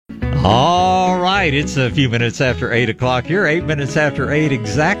All right, it's a few minutes after 8 o'clock here, 8 minutes after 8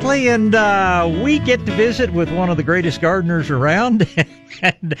 exactly, and we get to visit with one of the greatest gardeners around.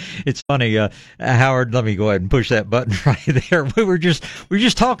 And it's funny, Howard, let me go ahead and push that button right there. We were just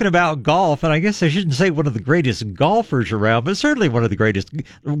talking about golf, and I guess I shouldn't say one of the greatest golfers around, but certainly one of the greatest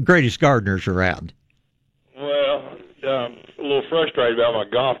gardeners around. Well, I'm a little frustrated about my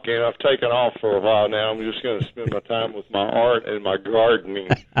golf game. I've taken off for a while now. I'm just going to spend my time with my art and my gardening.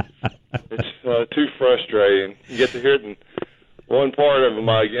 It's too frustrating. You get to hit one part of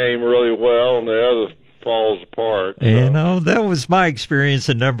my game really well, and the other falls apart. So. You know, that was my experience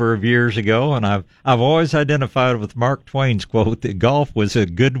a number of years ago, and I've always identified with Mark Twain's quote that golf was a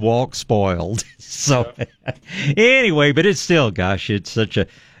good walk spoiled. So anyway, but it's still, gosh, it's such a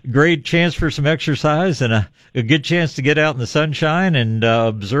great chance for some exercise and a good chance to get out in the sunshine and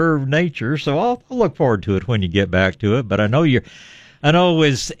observe nature. So I'll look forward to it when you get back to it. But I know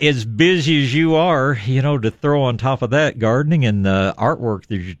as busy as you are, to throw on top of that gardening and the artwork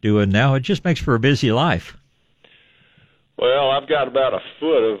that you're doing now, it just makes for a busy life. Well, I've got about a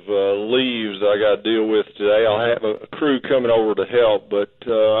foot of leaves that I got to deal with today. I'll have a crew coming over to help, but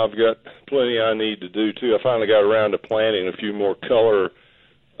I've got plenty I need to do too. I finally got around to planting a few more cool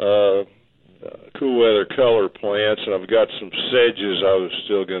weather color plants, and I've got some sedges I was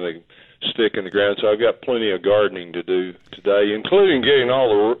still going to stick in the ground. So I've got plenty of gardening to do today, including getting all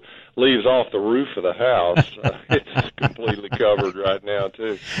the leaves off the roof of the house. It's completely covered right now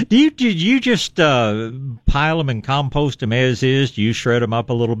too. Did you just pile them and compost them as is? Do you shred them up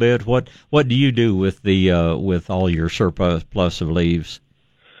a little bit? What do you do with with all your surplus of leaves?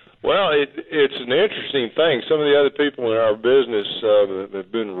 Well, it's an interesting thing. Some of the other people in our business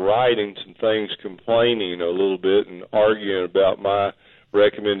have been writing some things, complaining a little bit and arguing about my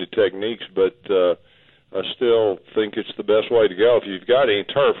recommended techniques, but I still think it's the best way to go. If you've got any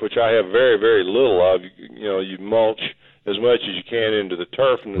turf, which I have very, very little of, you mulch as much as you can into the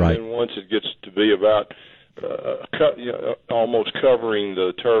turf, and right. Then once it gets to be about almost covering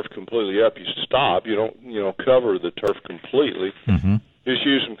the turf completely up, you stop. You don't cover the turf completely. Mm-hmm. Just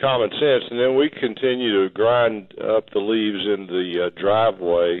use some common sense, and then we continue to grind up the leaves in the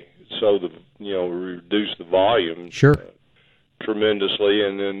driveway so we reduce the volume. Sure. Tremendously,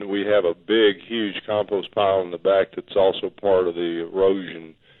 and then we have a big, huge compost pile in the back that's also part of the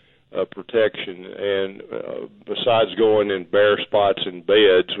erosion protection. And besides going in bare spots in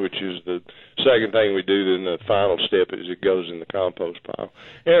beds, which is the second thing we do, then the final step is it goes in the compost pile.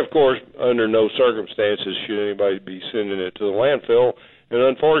 And of course, under no circumstances should anybody be sending it to the landfill. And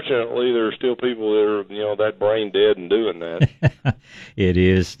unfortunately, there are still people that are, that brain dead and doing that. It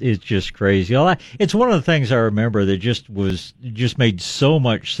is. It's just crazy. It's one of the things I remember that just made so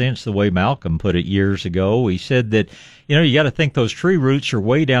much sense the way Malcolm put it years ago. He said that, you got to think those tree roots are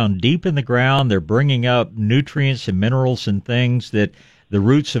way down deep in the ground. They're bringing up nutrients and minerals and things that the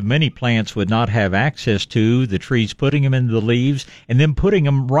roots of many plants would not have access to, the trees putting them into the leaves and then putting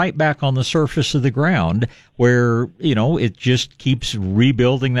them right back on the surface of the ground where, it just keeps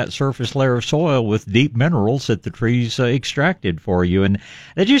rebuilding that surface layer of soil with deep minerals that the trees extracted for you. And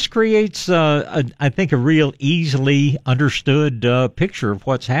that just creates, I think, a real easily understood picture of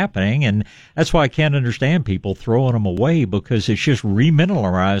what's happening. And that's why I can't understand people throwing them away, because it's just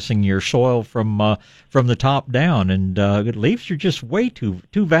remineralizing your soil from the top down. And leaves are just way too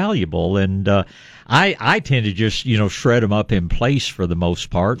valuable. And I tend to just shred them up in place for the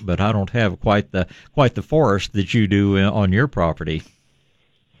most part, but I don't have quite the forest that you do on your property.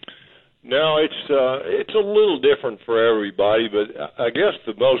 No, it's a little different for everybody, but I guess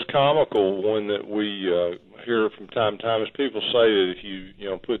the most comical one that we hear from time to time is people say that if you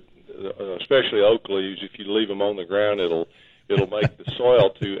put, especially oak leaves, if you leave them on the ground, it'll make the soil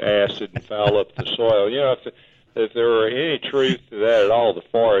too acid and foul up the soil. If there were any truth to that at all, the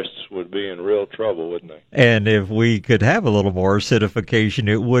forests would be in real trouble, wouldn't they? And if we could have a little more acidification,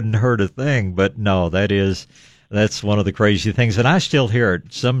 it wouldn't hurt a thing. But no, that's one of the crazy things. And I still hear it,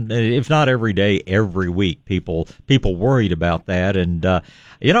 if not every day, every week. People worried about that. And,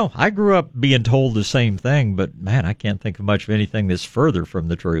 I grew up being told the same thing, but man, I can't think of much of anything that's further from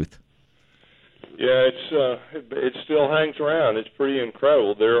the truth. Yeah, it still hangs around. It's pretty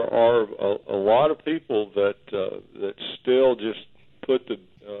incredible. There are a lot of people that still just put the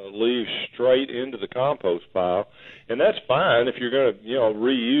leaves straight into the compost pile, and that's fine if you're going to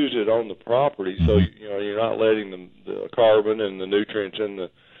reuse it on the property. So you're not letting the carbon and the nutrients in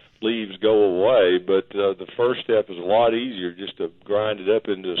the leaves go away. But the first step is a lot easier, just to grind it up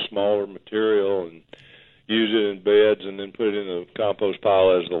into smaller material and use it in beds, and then put it in the compost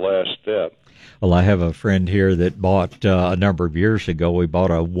pile as the last step. Well, I have a friend here that bought a number of years ago. We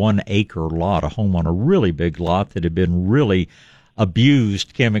bought a 1 acre lot, a home on a really big lot that had been really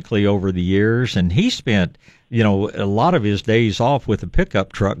abused chemically over the years, and he spent a lot of his days off with a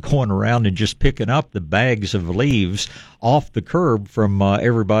pickup truck going around and just picking up the bags of leaves off the curb from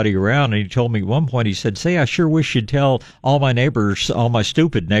everybody around. And he told me at one point, he said, "Say, I sure wish you'd tell all my neighbors, all my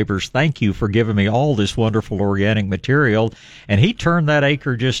stupid neighbors, thank you for giving me all this wonderful organic material." And he turned that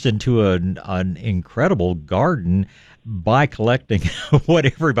acre just into an incredible garden by collecting what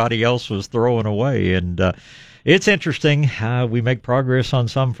everybody else was throwing away. And it's interesting. We make progress on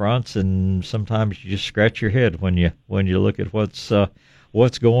some fronts, and sometimes you just scratch your head when you look at what's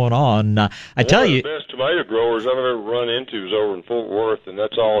going on. I tell you, one of the best tomato growers I've ever run into is over in Fort Worth, and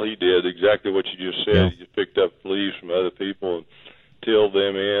that's all he did. Exactly what you just said. Yeah. He just picked up leaves from other people and tilled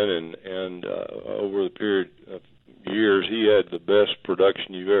them in, and over the period of years, he had the best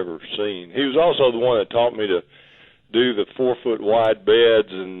production you've ever seen. He was also the one that taught me to do the 4-foot wide beds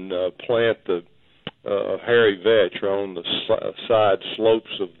and plant the hairy vetch on the side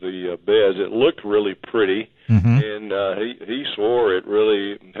slopes of the beds. It looked really pretty, and he swore it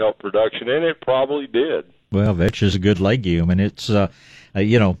really helped production, and it probably did. Well, vetch is a good legume, and it's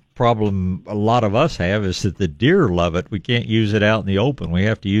problem a lot of us have is that the deer love it. We can't use it out in the open. We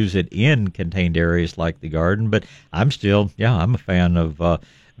have to use it in contained areas like the garden. But I'm a fan of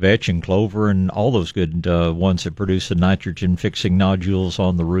vetch and clover and all those good ones that produce the nitrogen-fixing nodules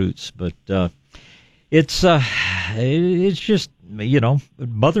on the roots. But it's just,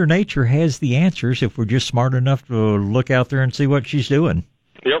 Mother Nature has the answers if we're just smart enough to look out there and see what she's doing.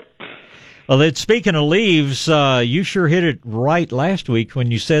 Yep. Well, speaking of leaves, you sure hit it right last week when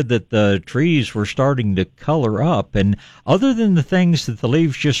you said that the trees were starting to color up. And other than the things that the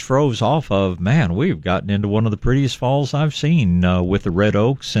leaves just froze off of, man, we've gotten into one of the prettiest falls I've seen with the red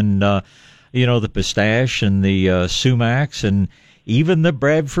oaks and, the pistache and the sumacs and even the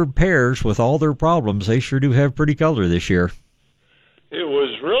Bradford pears with all their problems. They sure do have pretty color this year. It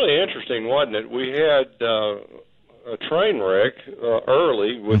was really interesting, wasn't it? We had a train wreck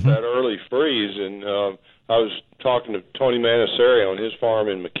early with that early freeze, and I was talking to Tony Manasseri on his farm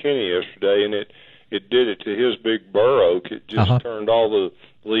in McKinney yesterday, and it did it to his big bur oak. It just turned all the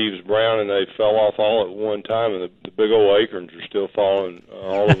leaves brown, and they fell off all at one time, and the big old acorns are still falling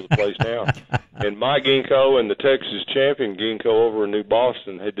all over the place now. And my ginkgo and the Texas champion ginkgo over in New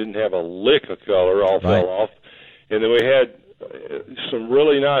Boston didn't have a lick of color, all fell off. And then we had some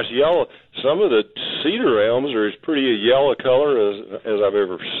really nice yellow. Some of the cedar elms are as pretty a yellow color as I've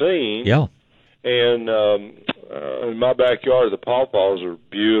ever seen. Yeah. And in my backyard, the pawpaws are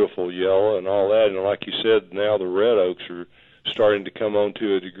beautiful yellow and all that. And like you said, now the red oaks are starting to come on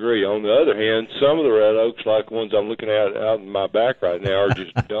to a degree. On the other hand, some of the red oaks, like the ones I'm looking at out in my back right now, are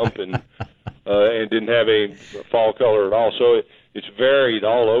just dumping and didn't have any fall color at all. So it's varied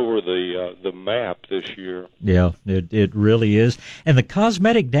all over the map this year. Yeah, it really is. And the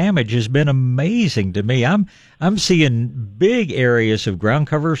cosmetic damage has been amazing to me. I'm seeing big areas of ground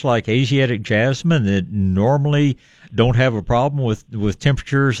covers like Asiatic jasmine that normally don't have a problem with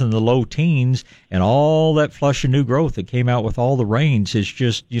temperatures in the low teens, and all that flush of new growth that came out with all the rains is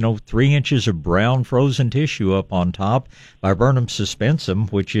just 3 inches of brown frozen tissue up on top. Viburnum suspensum,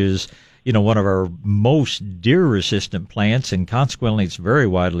 which is one of our most deer-resistant plants, and consequently it's very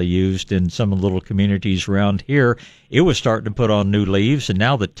widely used in some of the little communities around here. It was starting to put on new leaves, and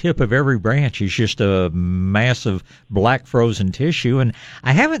now the tip of every branch is just a massive black frozen tissue. And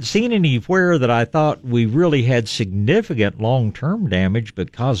I haven't seen anywhere that I thought we really had significant long-term damage,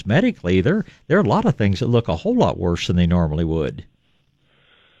 but cosmetically there are a lot of things that look a whole lot worse than they normally would.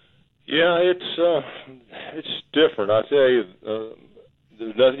 Yeah, it's different. I tell you,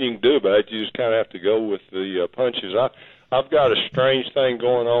 there's nothing you can do about it. You just kind of have to go with the punches. I've got a strange thing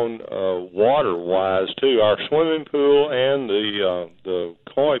going on water-wise, too. Our swimming pool and the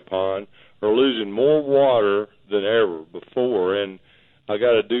koi pond are losing more water than ever before, and I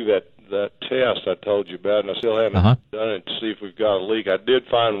got to do that test I told you about, and I still haven't done it to see if we've got a leak. I did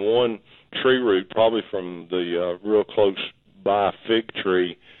find one tree root, probably from the real close-by fig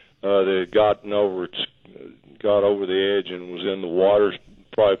tree, that had got over the edge and was in the water,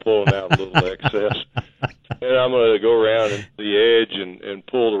 probably pulling out a little excess. And I'm going to go around the edge and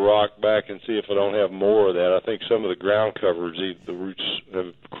pull the rock back and see if I don't have more of that. I think some of the ground covers, the roots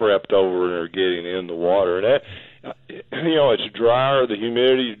have crept over and are getting in the water. And that, it's drier, the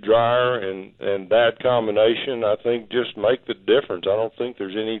humidity is drier, and that combination, I think, just make the difference. I don't think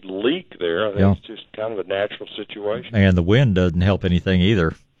there's any leak there. I think it's just kind of a natural situation. And the wind doesn't help anything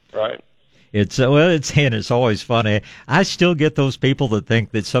either. Right. It's always funny. I still get those people that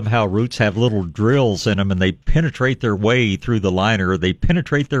think that somehow roots have little drills in them and they penetrate their way through the liner, or they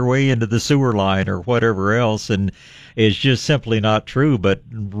penetrate their way into the sewer line or whatever else, and it's just simply not true. But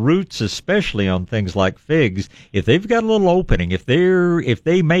roots, especially on things like figs, if they've got a little opening, if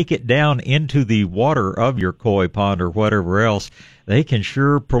they make it down into the water of your koi pond or whatever else, they can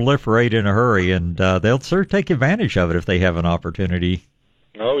sure proliferate in a hurry, and they'll sure take advantage of it if they have an opportunity.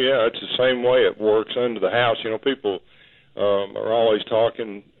 Oh, yeah, it's the same way it works under the house. You know, people are always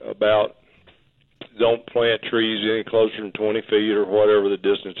talking about don't plant trees any closer than 20 feet or whatever the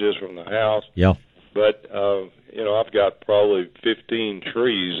distance is from the house. Yeah. But, you know, I've got probably 15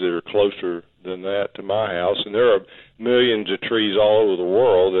 trees that are closer than that to my house, and there are millions of trees all over the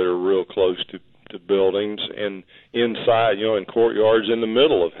world that are real close to buildings and inside, you know, in courtyards in the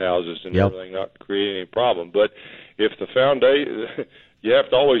middle of houses and everything, not creating any problem. But if the foundation... You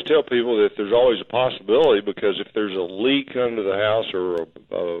have to always tell people that there's always a possibility, because if there's a leak under the house or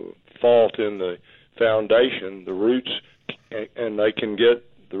a fault in the foundation, the roots can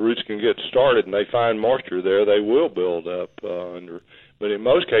get started, and they find moisture there, they will build up under. But in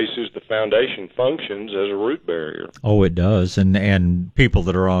most cases, the foundation functions as a root barrier. Oh, it does. And people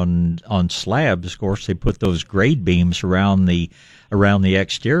that are on slabs, of course, they put those grade beams around the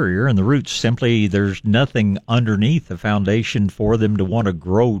exterior, and the roots simply, there's nothing underneath the foundation for them to want to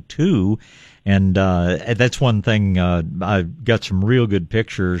grow to. And that's one thing. I got some real good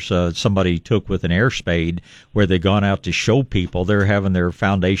pictures somebody took with an air spade where they gone out to show people. They're having their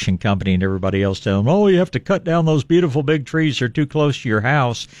foundation company and everybody else tell them, oh, you have to cut down those beautiful big trees. They're too close to your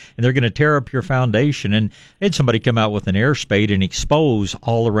house, and they're going to tear up your foundation. And had somebody come out with an air spade and expose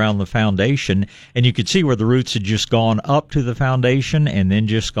all around the foundation, and you could see where the roots had just gone up to the foundation and then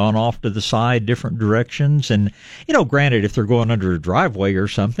just gone off to the side, different directions. And, you know, granted, if they're going under a driveway or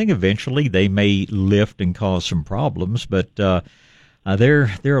something, eventually they may lift and cause some problems, but there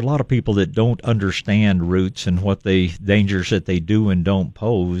are a lot of people that don't understand roots and what the dangers that they do and don't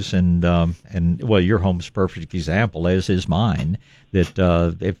pose. And well, your home's a perfect example, as is mine.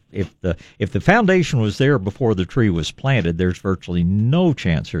 That if the foundation was there before the tree was planted, there's virtually no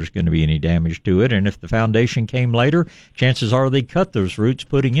chance there's going to be any damage to it. And if the foundation came later, chances are they cut those roots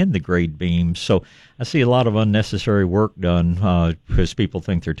putting in the grade beams. So I see a lot of unnecessary work done because people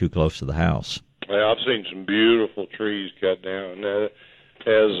think they're too close to the house. Well, I've seen some beautiful trees cut down as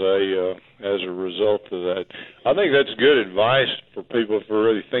a result of that. I think that's good advice for people if they're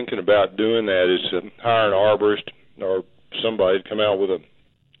really thinking about doing that, is to hire an arborist or somebody to come out with a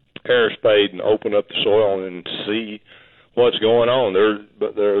air spade and open up the soil and see what's going on.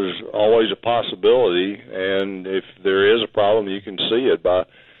 But there's always a possibility, and if there is a problem, you can see it by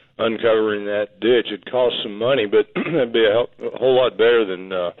uncovering that ditch. It costs some money, but it'd be a whole lot better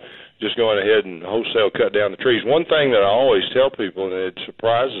than just going ahead and wholesale cut down the trees. One thing that I always tell people, and it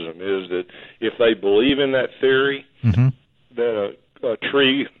surprises them, is that if they believe in that theory, that a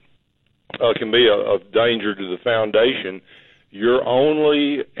tree can be of danger to the foundation, your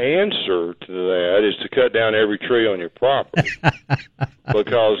only answer to that is to cut down every tree on your property,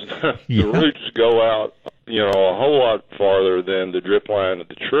 because the roots go out, you know, a whole lot farther than the drip line of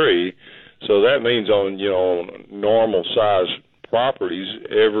the tree. So that means on normal size properties,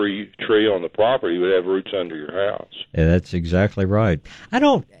 every tree on the property would have roots under your house. Yeah, that's exactly right.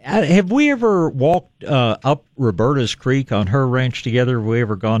 Have we ever walked up Roberta's Creek on her ranch together? Have we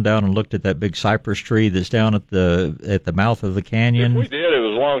ever gone down and looked at that big cypress tree that's down at the mouth of the canyon? If we did, it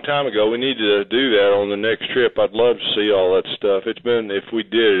was a long time ago. We need to do that on the next trip. I'd love to see all that stuff. If we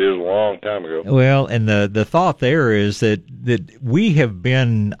did, it was a long time ago. Well, and the thought there is that we have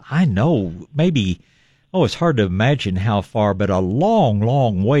been, I know, maybe, it's hard to imagine how far, but a long,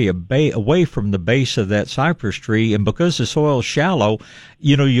 long way away from the base of that cypress tree. And because the soil's shallow,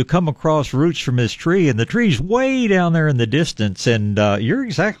 you come across roots from this tree, and the tree's way down there in the distance. And you're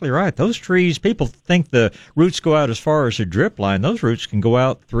exactly right. Those trees, people think the roots go out as far as a drip line. Those roots can go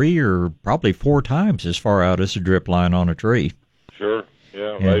out 3 or probably 4 times as far out as a drip line on a tree. Sure.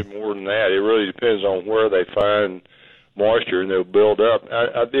 Yeah, maybe more than that. It really depends on where they find moisture, and they'll build up.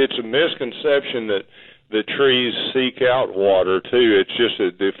 It's a misconception that the trees seek out water too. It's just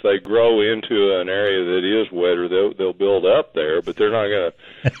that if they grow into an area that is wetter, they'll build up there, but they're not gonna.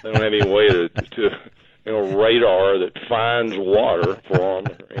 They don't have any way to radar that finds water for them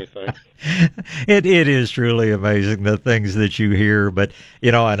or anything. It is truly amazing the things that you hear, but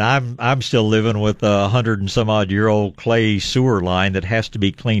and I'm still living with 100 and some odd year old clay sewer line that has to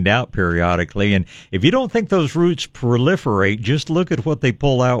be cleaned out periodically. And if you don't think those roots proliferate, just look at what they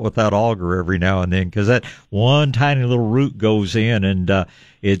pull out with that auger every now and then, because that one tiny little root goes in, and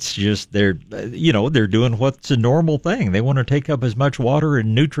it's just they're doing what's a normal thing. They want to take up as much water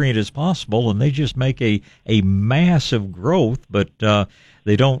and nutrient as possible, and they just make a massive growth, but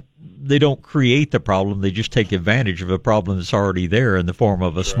they don't create the problem. They just take advantage of a problem that's already there in the form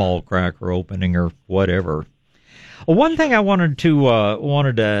of a small crack or opening or whatever. Well, one thing I wanted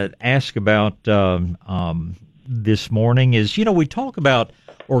to ask about this morning is, we talk about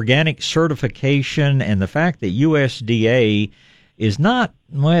organic certification and the fact that USDA is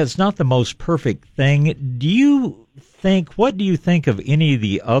it's not the most perfect thing. What do you think of any of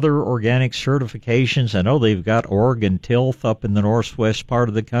the other organic certifications? I know they've got Oregon Tilth up in the northwest part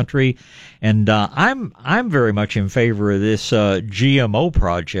of the country, and I'm very much in favor of this GMO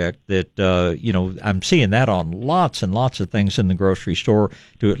project that I'm seeing that on lots and lots of things in the grocery store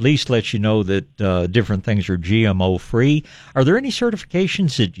to at least let you know that different things are GMO free. Are there any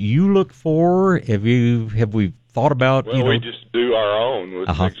certifications that you look for? Have we thought about? Well, we just do our own with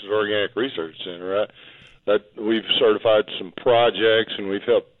Texas Organic Research Center, right? That we've certified some projects, and we've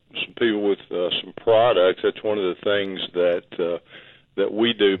helped some people with some products. That's one of the things that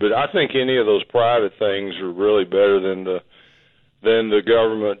we do. But I think any of those private things are really better than the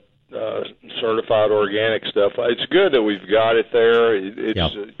government certified organic stuff. It's good that we've got it there.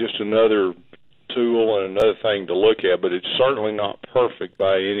 It's just another tool and another thing to look at, but it's certainly not perfect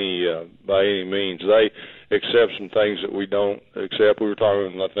by any means. They accept some things that we don't accept. We were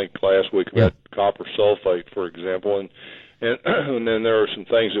talking, I think, last week about copper sulfate, for example, and then there are some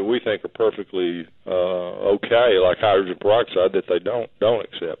things that we think are perfectly okay, like hydrogen peroxide, that they don't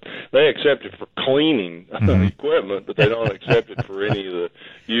accept. They accept it for cleaning equipment, but they don't accept it for any of the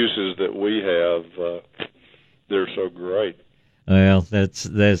uses that we have. They're so great. Well, that's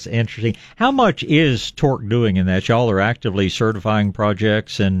interesting. How much is Torque doing in that? Y'all are actively certifying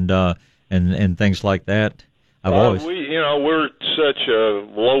projects and things like that. We're such a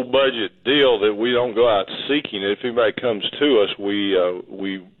low budget deal that we don't go out seeking it. If anybody comes to us,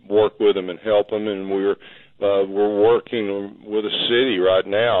 we work with them and help them, and we're working with a city right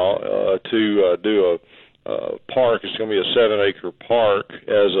now to do a park. It's going to be a 7-acre park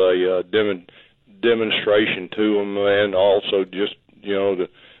as a demonstration to them, and also just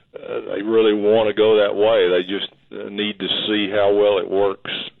they really want to go that way. They just need to see how well it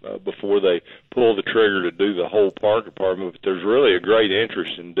works before they pull the trigger to do the whole park department. But there's really a great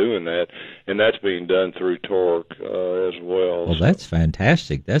interest in doing that, and that's being done through Torque as well. Well, that's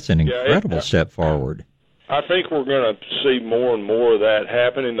fantastic. That's an incredible step forward. I think we're going to see more and more of that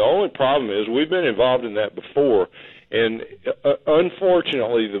happen, and the only problem is we've been involved in that before. And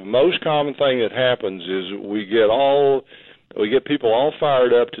unfortunately, the most common thing that happens is we get people all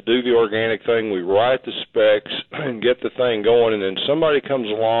fired up to do the organic thing. We write the specs and get the thing going, and then somebody comes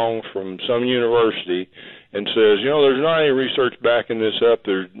along from some university and says, there's not any research backing this up.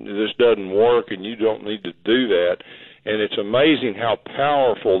 This doesn't work, and you don't need to do that. And it's amazing how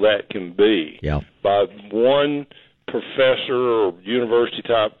powerful that can be by one professor or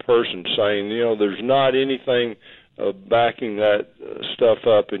university-type person saying, there's not anything backing that stuff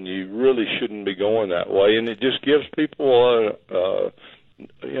up, and you really shouldn't be going that way. And it just gives people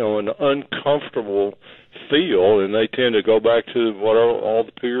an uncomfortable feel, and they tend to go back to what all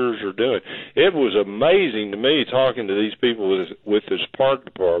the peers are doing. It was amazing to me talking to these people with this park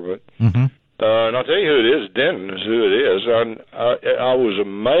department. Mm-hmm. And I'll tell you who it is. Denton is who it is. I was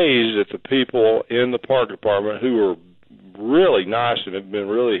amazed at the people in the park department who were really nice and have been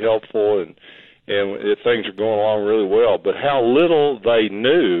really helpful, and things are going along really well, but how little they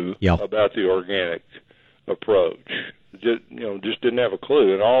knew about the organic approach. Just didn't have a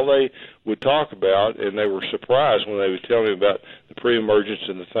clue. And all they would talk about, and they were surprised when they would tell me about the pre-emergence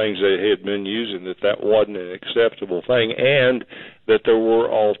and the things they had been using, that wasn't an acceptable thing, and that there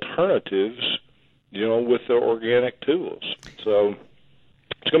were alternatives, with the organic tools. So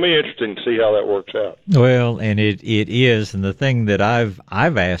it's going to be interesting to see how that works out. Well, and it is, and the thing that I've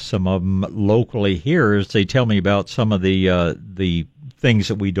asked some of them locally here is they tell me about some of the things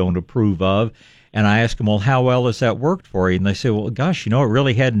that we don't approve of, and I ask them, well, how well has that worked for you? And they say, well, gosh, it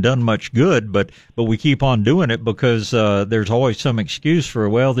really hadn't done much good, but we keep on doing it because there's always some excuse for,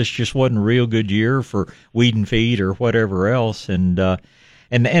 well, this just wasn't a real good year for weed and feed or whatever else, and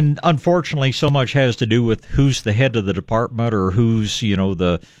unfortunately, so much has to do with who's the head of the department or who's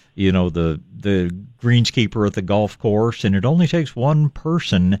the greenskeeper at the golf course, and it only takes one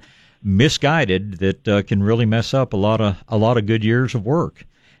person misguided that can really mess up a lot of good years of work.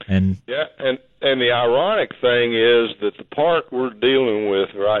 And yeah, and the ironic thing is that the park we're dealing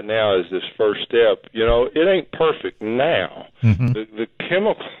with right now is this first step. You know, it ain't perfect now. mm-hmm. The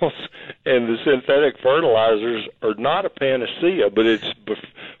chemicals and the synthetic fertilizers are not a panacea, but it's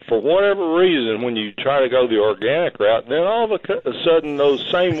for whatever reason when you try to go the organic route, then all of a sudden those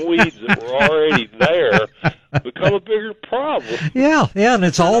same weeds that were already there become a bigger problem. Yeah, and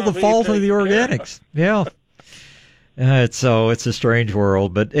it's all the fault of the organics. Yeah. It's a strange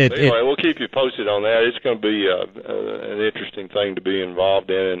world, but anyway, we'll keep you posted on that. It's going to be an interesting thing to be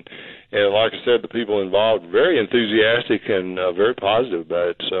involved in, and like I said, the people involved are very enthusiastic and very positive about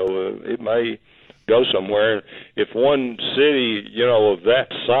it. So it may go somewhere. If one city, you know, of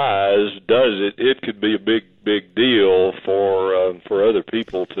that size does it, it could be a big deal for other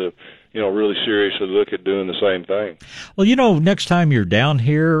people to, you know, really seriously look at doing the same thing. Well, you know, next time you're down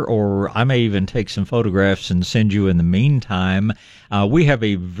here, or I may even take some photographs and send you in the meantime, we have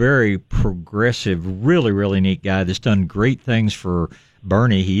a very progressive, really, really neat guy that's done great things for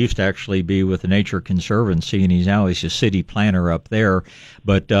Bernie. He used to actually be with the Nature Conservancy, and he's a city planner up there.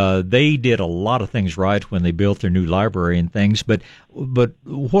 But they did a lot of things right when they built their new library and things. But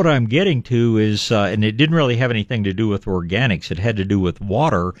what I'm getting to is, and it didn't really have anything to do with organics. It had to do with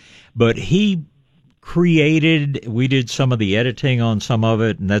water. But we did some of the editing on some of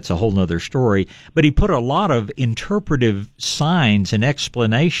it, and that's a whole nother story. But he put a lot of interpretive signs and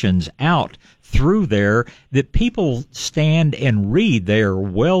explanations out through there that people stand and read. They are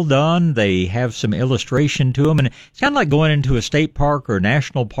well done. They have some illustration to them, and it's kind of like going into a state park or a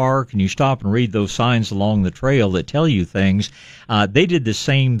national park, and you stop and read those signs along the trail that tell you things. They did the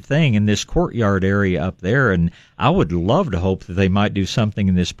same thing in this courtyard area up there, and I would love to hope that they might do something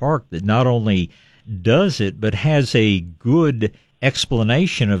in this park that not only does it, but has a good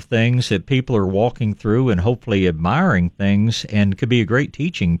explanation of things that people are walking through and hopefully admiring things, and could be a great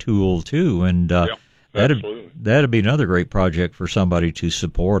teaching tool too. And that'd be another great project for somebody to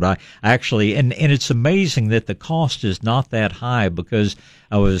support. I actually, and it's amazing that the cost is not that high, because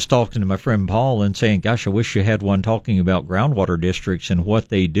I was talking to my friend Paul and saying, gosh, I wish you had one talking about groundwater districts and what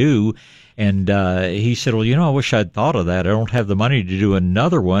they do. And he said, well, you know, I wish I'd thought of that. I don't have the money to do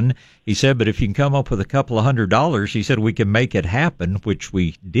another one. He said, but if you can come up with a couple of $100, he said, we can make it happen, which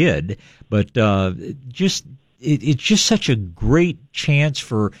we did. But it's just such a great chance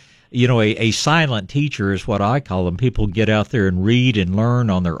for, you know, a silent teacher is what I call them. People get out there and read and learn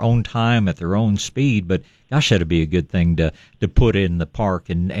on their own time at their own speed. But gosh, that'd be a good thing to put in the park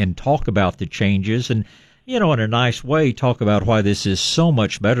and talk about the changes, and, you know, in a nice way, talk about why this is so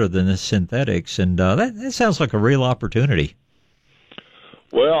much better than the synthetics. And that sounds like a real opportunity.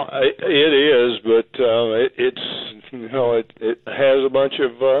 Well, it is, but it's, you know, it has a bunch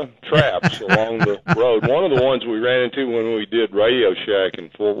of traps along the road. One of the ones we ran into when we did Radio Shack in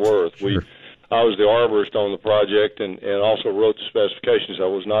Fort Worth, Sure. I was the arborist on the project and also wrote the specifications. I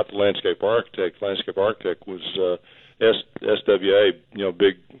was not the landscape architect. Landscape architect was SWA, you know,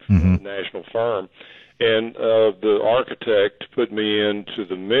 big national firm. And the architect put me into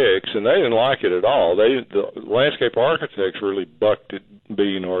the mix, and they didn't like it at all. The landscape architects really bucked it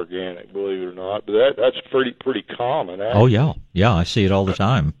being organic, believe it or not. But that's pretty common. Actually. Oh yeah, I see it all the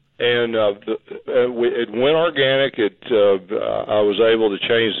time. And it went organic. I was able to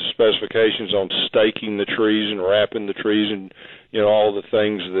change the specifications on staking the trees and wrapping the trees, and, you know, all the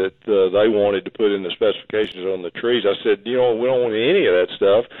things that they wanted to put in the specifications on the trees. I said, you know, we don't want any of that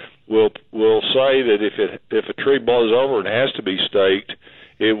stuff. We'll say that if a tree blows over and has to be staked,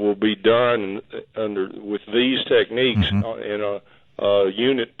 it will be done with these techniques in a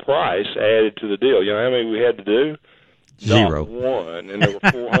unit price added to the deal. You know how many we had to do? 0. Not one, and there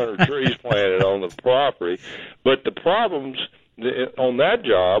were 400 trees planted on the property. But the problems on that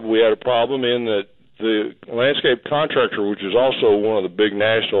job, we had a problem in that the landscape contractor, which is also one of the big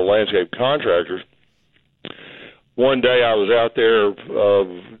national landscape contractors, one day I was out there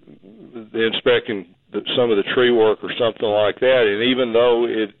inspecting some of the tree work or something like that, and even though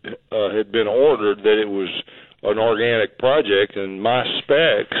it had been ordered that it was an organic project and my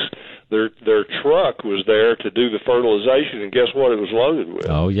specs, their truck was there to do the fertilization, and guess what it was loaded with?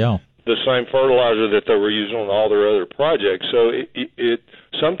 Oh, yeah. The same fertilizer that they were using on all their other projects. So it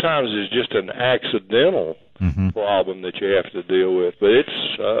sometimes is just an accidental problem that you have to deal with. But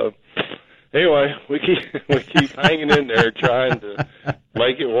it's anyway, we keep hanging in there trying to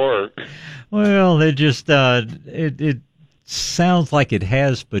make it work. Well, it just it sounds like it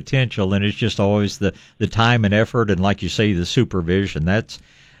has potential, and it's just always the time and effort, and like you say, the supervision.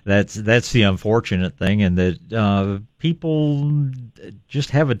 that's the unfortunate thing, and that people just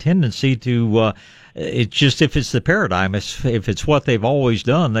have a tendency to. It's just if it's the paradigm, if it's what they've always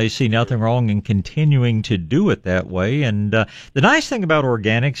done, they see nothing wrong in continuing to do it that way. And the nice thing about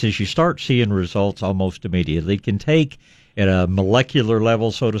organics is you start seeing results almost immediately. It can take, at a molecular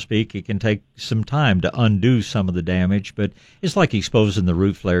level, so to speak, it can take some time to undo some of the damage, but it's like exposing the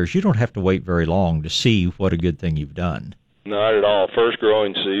root flares. You don't have to wait very long to see what a good thing you've done. Not at all. First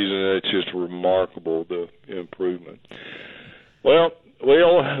growing season, it's just remarkable, the improvement. Well,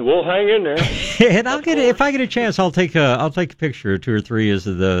 we'll hang in there. And if I get a chance, I'll take a picture of 2 or 3 as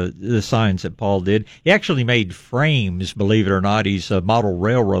of the signs that Paul did. He actually made frames, believe it or not. He's a model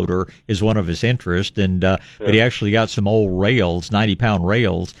railroader is one of his interests, and but he actually got some old rails, 90-pound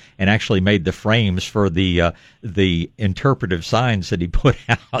rails, and actually made the frames for the interpretive signs that he put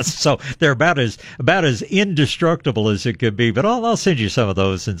out. So they're about as indestructible as it could be. But I'll send you some of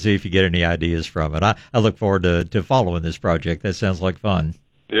those and see if you get any ideas from it. I look forward to following this project. That sounds like fun.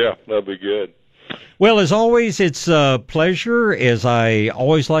 Yeah, that'll be good. Well, as always, it's a pleasure, as I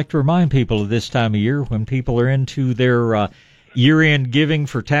always like to remind people at this time of year when people are into their year-end giving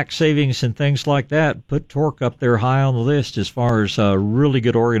for tax savings and things like that, put Torque up there high on the list as far as a really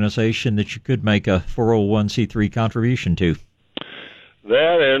good organization that you could make a 401c3 contribution to.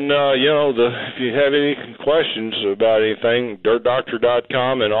 That and, if you have any questions about anything,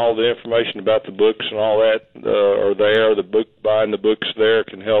 dirtdoctor.com and all the information about the books and all that are there. Buying the books there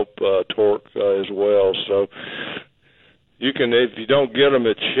can help Torque as well. So you can, if you don't get them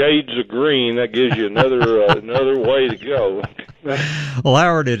at Shades of Green, that gives you another way to go. Well,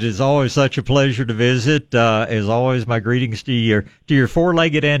 Howard, it is always such a pleasure to visit. As always, my greetings to your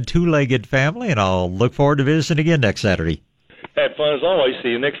four-legged and two-legged family, and I'll look forward to visiting again next Saturday. Had fun as always. See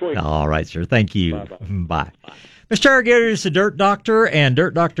you next week. All right, sir. Thank you. Bye. Bye. Mr. Arreguer is the Dirt Doctor, and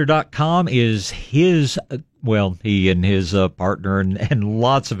DirtDoctor.com is his, he and his partner, and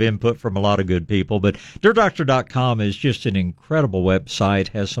lots of input from a lot of good people. But DirtDoctor.com is just an incredible website,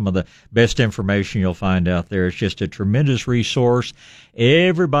 has some of the best information you'll find out there. It's just a tremendous resource.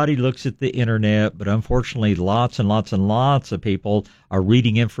 Everybody looks at the internet, but unfortunately lots and lots and lots of people are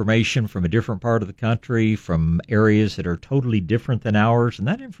reading information from a different part of the country, from areas that are totally different than ours, and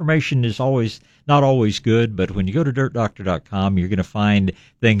that information is not always good. But when you go to DirtDoctor.com, you're going to find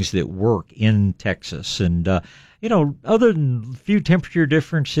things that work in Texas. And other than a few temperature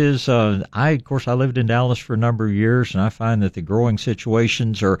differences, I lived in Dallas for a number of years, and I find that the growing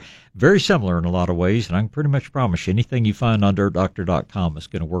situations are very similar in a lot of ways, and I can pretty much promise you anything you find on DirtDoctor.com is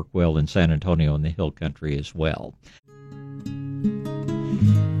going to work well in San Antonio and the Hill Country as well.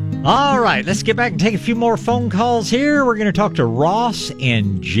 All right, let's get back and take a few more phone calls here. We're going to talk to Ross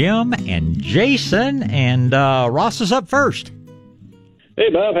and Jim and Jason, and Ross is up first.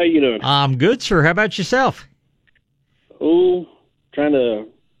 Hey, Bob, how you doing? I'm good, sir. How about yourself? Oh, trying to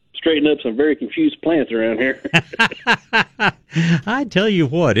straighten up some very confused plants around here. I tell you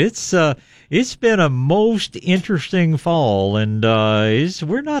what, it's been a most interesting fall, and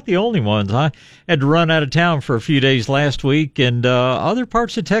we're not the only ones. I had to run out of town for a few days last week, and other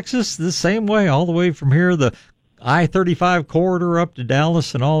parts of Texas the same way, all the way from here, the I-35 corridor up to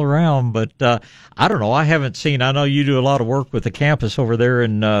Dallas and all around. But I don't know. I know you do a lot of work with the campus over there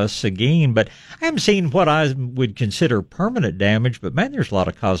in Seguin, but I haven't seen what I would consider permanent damage. But, man, there's a lot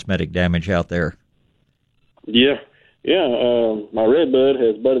of cosmetic damage out there. Yeah. My redbud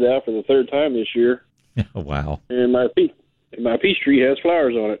has budded out for the third time this year. Wow. And my peach tree has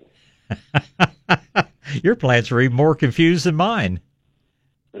flowers on it. Your plants are even more confused than mine.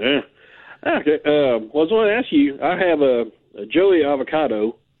 Yeah. Okay. I was going to ask you, I have a Joey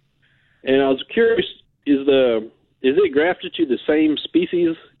avocado, and I was curious, is it grafted to the same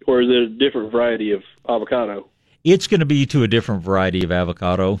species, or is it a different variety of avocado? It's going to be to a different variety of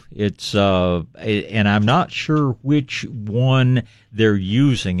avocado. It's and I'm not sure which one they're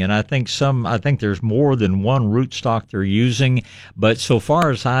using, and I think there's more than one rootstock they're using, but so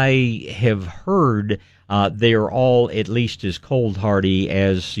far as I have heard, they are all at least as cold hardy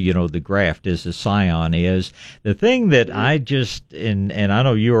as, the graft, as the scion is. The thing that I just, and I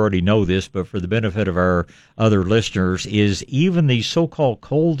know you already know this, but for the benefit of our other listeners, is even these so-called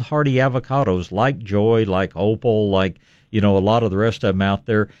cold hardy avocados like Joy, like Opal, like, a lot of the rest of them out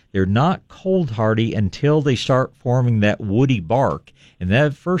there, they're not cold hardy until they start forming that woody bark. In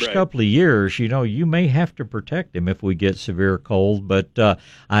that first couple of years, you may have to protect them if we get severe cold. But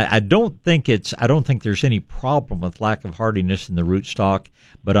I don't think there's any problem with lack of hardiness in the rootstock.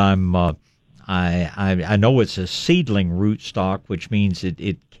 But I know it's a seedling rootstock, which means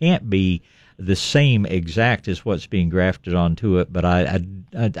it can't be the same exact as what's being grafted onto it. But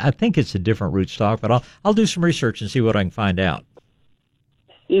I think it's a different rootstock, but I'll do some research and see what I can find out.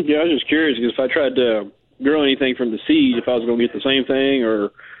 Yeah, I was just curious because if I tried to grow anything from the seed, if I was going to get the same thing,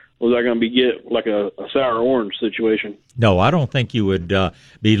 or was I going to get like a sour orange situation? No, I don't think you would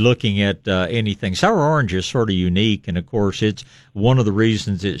be looking at anything. Sour orange is sort of unique, and of course, it's one of the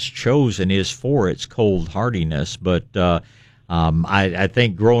reasons it's chosen is for its cold hardiness. But I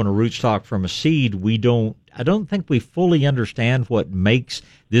think growing a rootstock from a seed, I don't think we fully understand what makes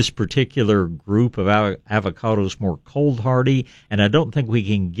this particular group of avocados more cold hardy, and I don't think we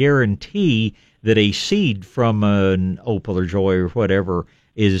can guarantee that a seed from an Opal or Joy or whatever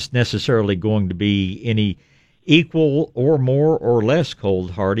is necessarily going to be any equal or more or less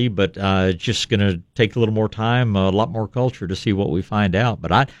cold hardy, but it's just going to take a little more time, a lot more culture to see what we find out.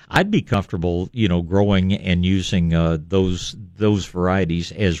 But I'd be comfortable, growing and using those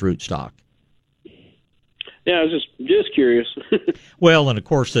varieties as rootstock. Yeah, I was just curious. Well, and of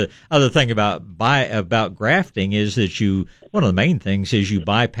course, the other thing about grafting is that one of the main things is you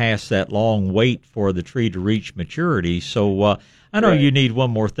bypass that long wait for the tree to reach maturity. So I know you need one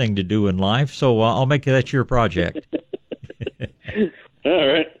more thing to do in life, so I'll make that your project. All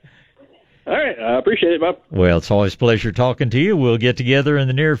right. I appreciate it, Bob. Well, it's always a pleasure talking to you. We'll get together in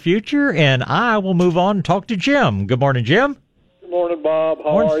the near future, and I will move on and talk to Jim. Good morning, Jim. Morning, Bob.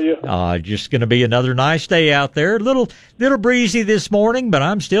 How are you? Just going to be another nice day out there. Little breezy this morning, but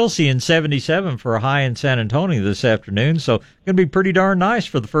I'm still seeing 77 for a high in San Antonio this afternoon, so going to be pretty darn nice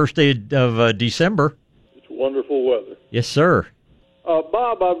for the first day of December. It's wonderful weather. Yes, sir.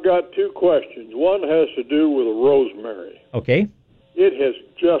 Bob, I've got two questions. One has to do with rosemary. Okay. It has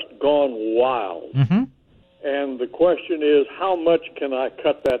just gone wild. Mm-hmm. And the question is, how much can I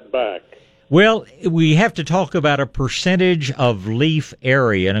cut that back? Well, we have to talk about a percentage of leaf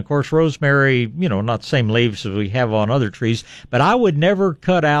area. And, of course, rosemary, not the same leaves as we have on other trees, but I would never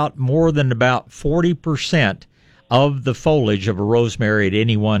cut out more than about 40% of the foliage of a rosemary at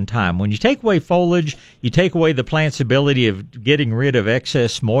any one time. When you take away foliage, you take away the plant's ability of getting rid of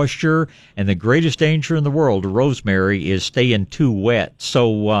excess moisture, and the greatest danger in the world of rosemary is staying too wet.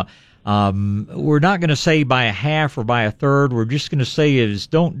 So we're not going to say by a half or by a third. We're just going to say is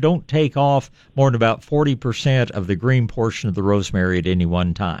don't take off more than about 40% of the green portion of the rosemary at any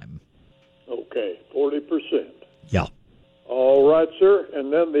one time. Okay, 40%. Yeah. All right, sir.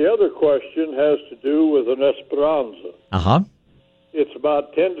 And then the other question has to do with an Esperanza. Uh-huh. It's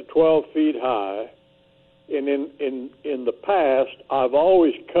about 10 to 12 feet high. And in the past, I've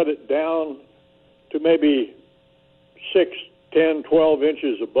always cut it down to maybe 6, 10, 12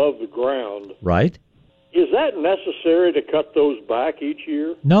 inches above the ground. Right. Is that necessary to cut those back each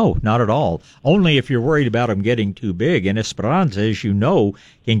year? No, not at all. Only if you're worried about them getting too big. And Esperanza, as you know,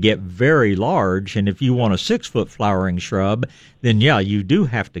 can get very large. And if you want a 6-foot flowering shrub, then, yeah, you do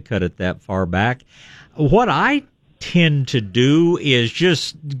have to cut it that far back. What I tend to do is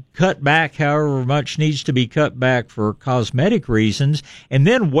just cut back however much needs to be cut back for cosmetic reasons, and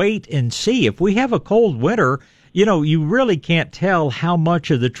then wait and see. If we have a cold winter, you really can't tell how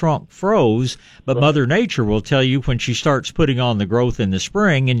much of the trunk froze, but right. Mother Nature will tell you when she starts putting on the growth in the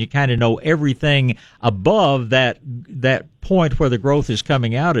spring, and you kind of know everything above that point where the growth is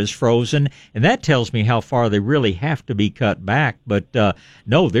coming out is frozen, and that tells me how far they really have to be cut back. But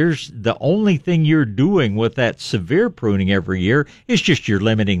no, there's the only thing you're doing with that severe pruning every year is just you're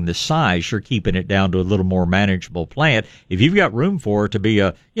limiting the size. You're keeping it down to a little more manageable plant. If you've got room for it to be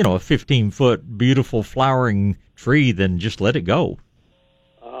a 15-foot beautiful flowering tree, then just let it go.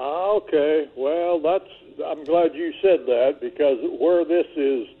 Okay. Well, I'm glad you said that, because where this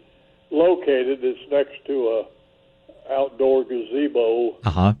is located, it's next to a outdoor gazebo,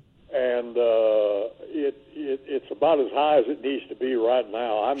 and it's about as high as it needs to be right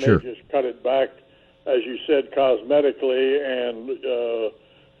now. I may just cut it back, as you said, cosmetically, and to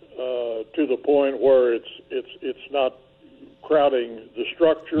the point where it's not crowding the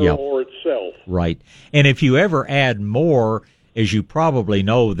structure or itself. Right. And if you ever add more, as you probably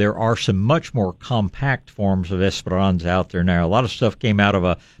know, there are some much more compact forms of Esperanza out there now. A lot of stuff came out of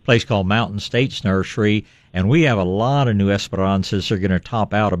a place called Mountain States Nursery, and we have a lot of new Esperanzas that are going to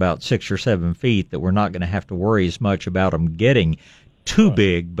top out about 6 or 7 feet that we're not going to have to worry as much about them getting too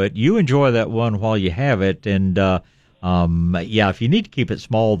big. But you enjoy that one while you have it, and if you need to keep it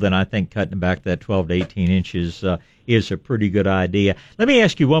small, then I think cutting back that 12 to 18 inches is a pretty good idea. Let me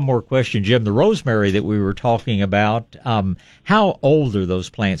ask you one more question, Jim. The rosemary that we were talking about, how old are those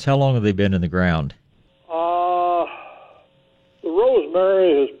plants? How long have they been in the ground? The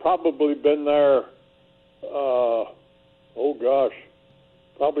rosemary has probably been there,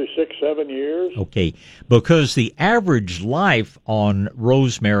 Probably 6-7 years. Okay, because the average life on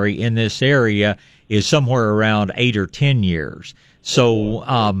rosemary in this area is somewhere around 8 or 10 years. So,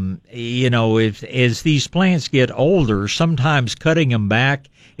 as these plants get older, sometimes cutting them back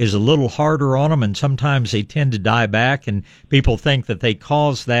is a little harder on them, and sometimes they tend to die back, and people think that they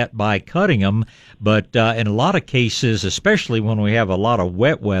cause that by cutting them. But in a lot of cases, especially when we have a lot of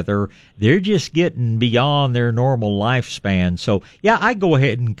wet weather, they're just getting beyond their normal lifespan. So, yeah, I go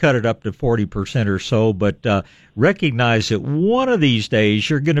ahead and cut it up to 40% or so, but recognize that one of these days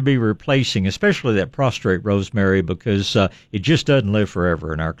you're going to be replacing, especially that prostrate rosemary, because it just doesn't live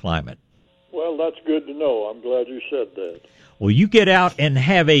forever in our climate. Well, that's good to know. I'm glad you said that. Well, you get out and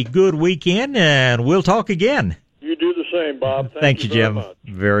have a good weekend, and we'll talk again. You do the same, Bob. Thank you, Jim.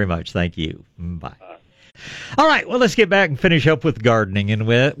 Very much. Thank you. Bye. All right, well, let's get back and finish up with gardening, and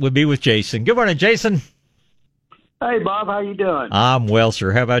we'll be with Jason. Good morning, Jason. Hey, Bob, how you doing? I'm well,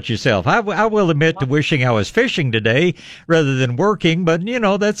 sir. How about yourself? I will admit to wishing I was fishing today rather than working, but,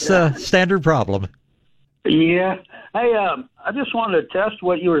 that's a standard problem. Yeah. Hey, I just wanted to test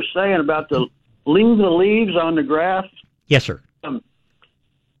what you were saying about the leaves on the grass. Yes, sir.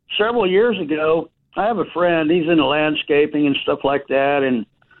 Several years ago, I have a friend. He's into landscaping and stuff like that,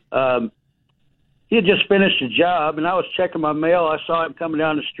 and he had just finished a job, and I was checking my mail. I saw him coming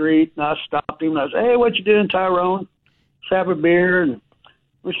down the street, and I stopped him, and I said, "Hey, what you doing, Tyrone? Let's have a beer." And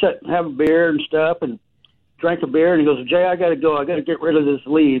we sat and have a beer and stuff, and drank a beer, and he goes, "Jay, I got to go. I got to get rid of these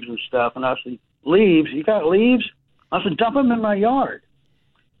leaves and stuff." And I said, "Leaves? You got leaves?" I said, "Dump them in my yard."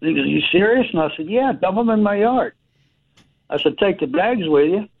 And he goes, "Are you serious?" And I said, "Yeah, dump them in my yard." I said, "Take the bags with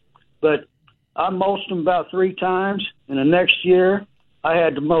you." But I mulched them about 3 times, and the next year I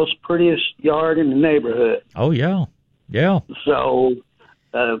had the most prettiest yard in the neighborhood. Oh, yeah. Yeah. So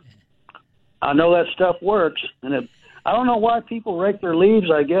I know that stuff works, and I don't know why people rake their leaves.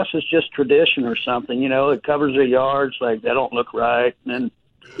 I guess it's just tradition or something. It covers their yards, like they don't look right. And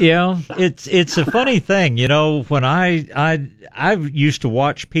yeah, it's a funny thing, when I used to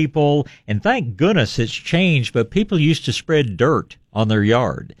watch people, and thank goodness it's changed, but people used to spread dirt on their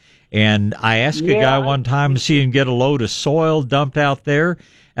yard. And I asked a guy one time to see him get a load of soil dumped out there,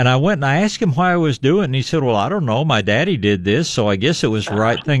 and I went and I asked him why I was doing it, and he said, "Well, I don't know, my daddy did this, so I guess it was the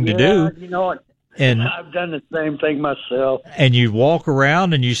right thing to do." You know what? And I've done the same thing myself. And you walk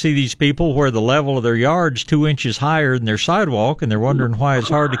around and you see these people where the level of their yard's 2 inches higher than their sidewalk, and they're wondering why it's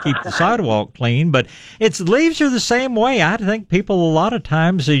hard to keep the sidewalk clean. But leaves are the same way. I think people a lot of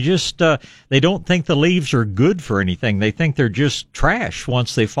times they just they don't think the leaves are good for anything. They think they're just trash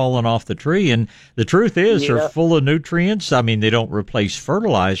once they've fallen off the tree. And the truth is, they're full of nutrients. I mean, they don't replace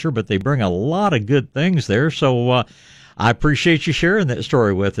fertilizer, but they bring a lot of good things there. So I appreciate you sharing that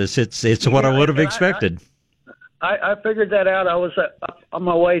story with us. It's what I would have expected. I figured that out. I was on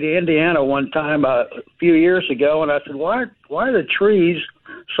my way to Indiana one time a few years ago, and I said, why are the trees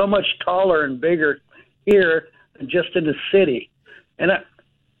so much taller and bigger here than just in the city? And I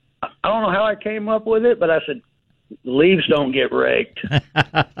don't know how I came up with it, but I said, leaves don't get raked. Since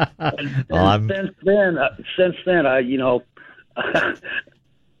then, I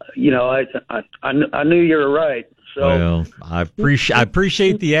knew you were right. So, well, I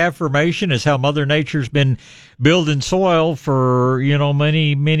appreciate the affirmation. Is how Mother Nature's been building soil for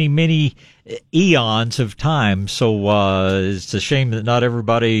many eons of time. So it's a shame that not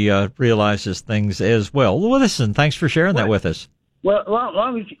everybody realizes things as well. Well, listen, thanks for sharing that with us. Well,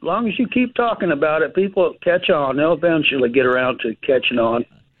 long as you keep talking about it, people catch on. They'll eventually get around to catching on.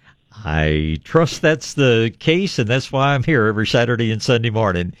 I trust that's the case, and that's why I'm here every Saturday and Sunday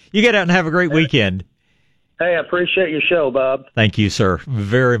morning. You get out and have a great weekend. Hey, I appreciate your show, Bob. Thank you, sir,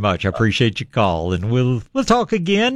 very much. I appreciate your call, and we'll talk again.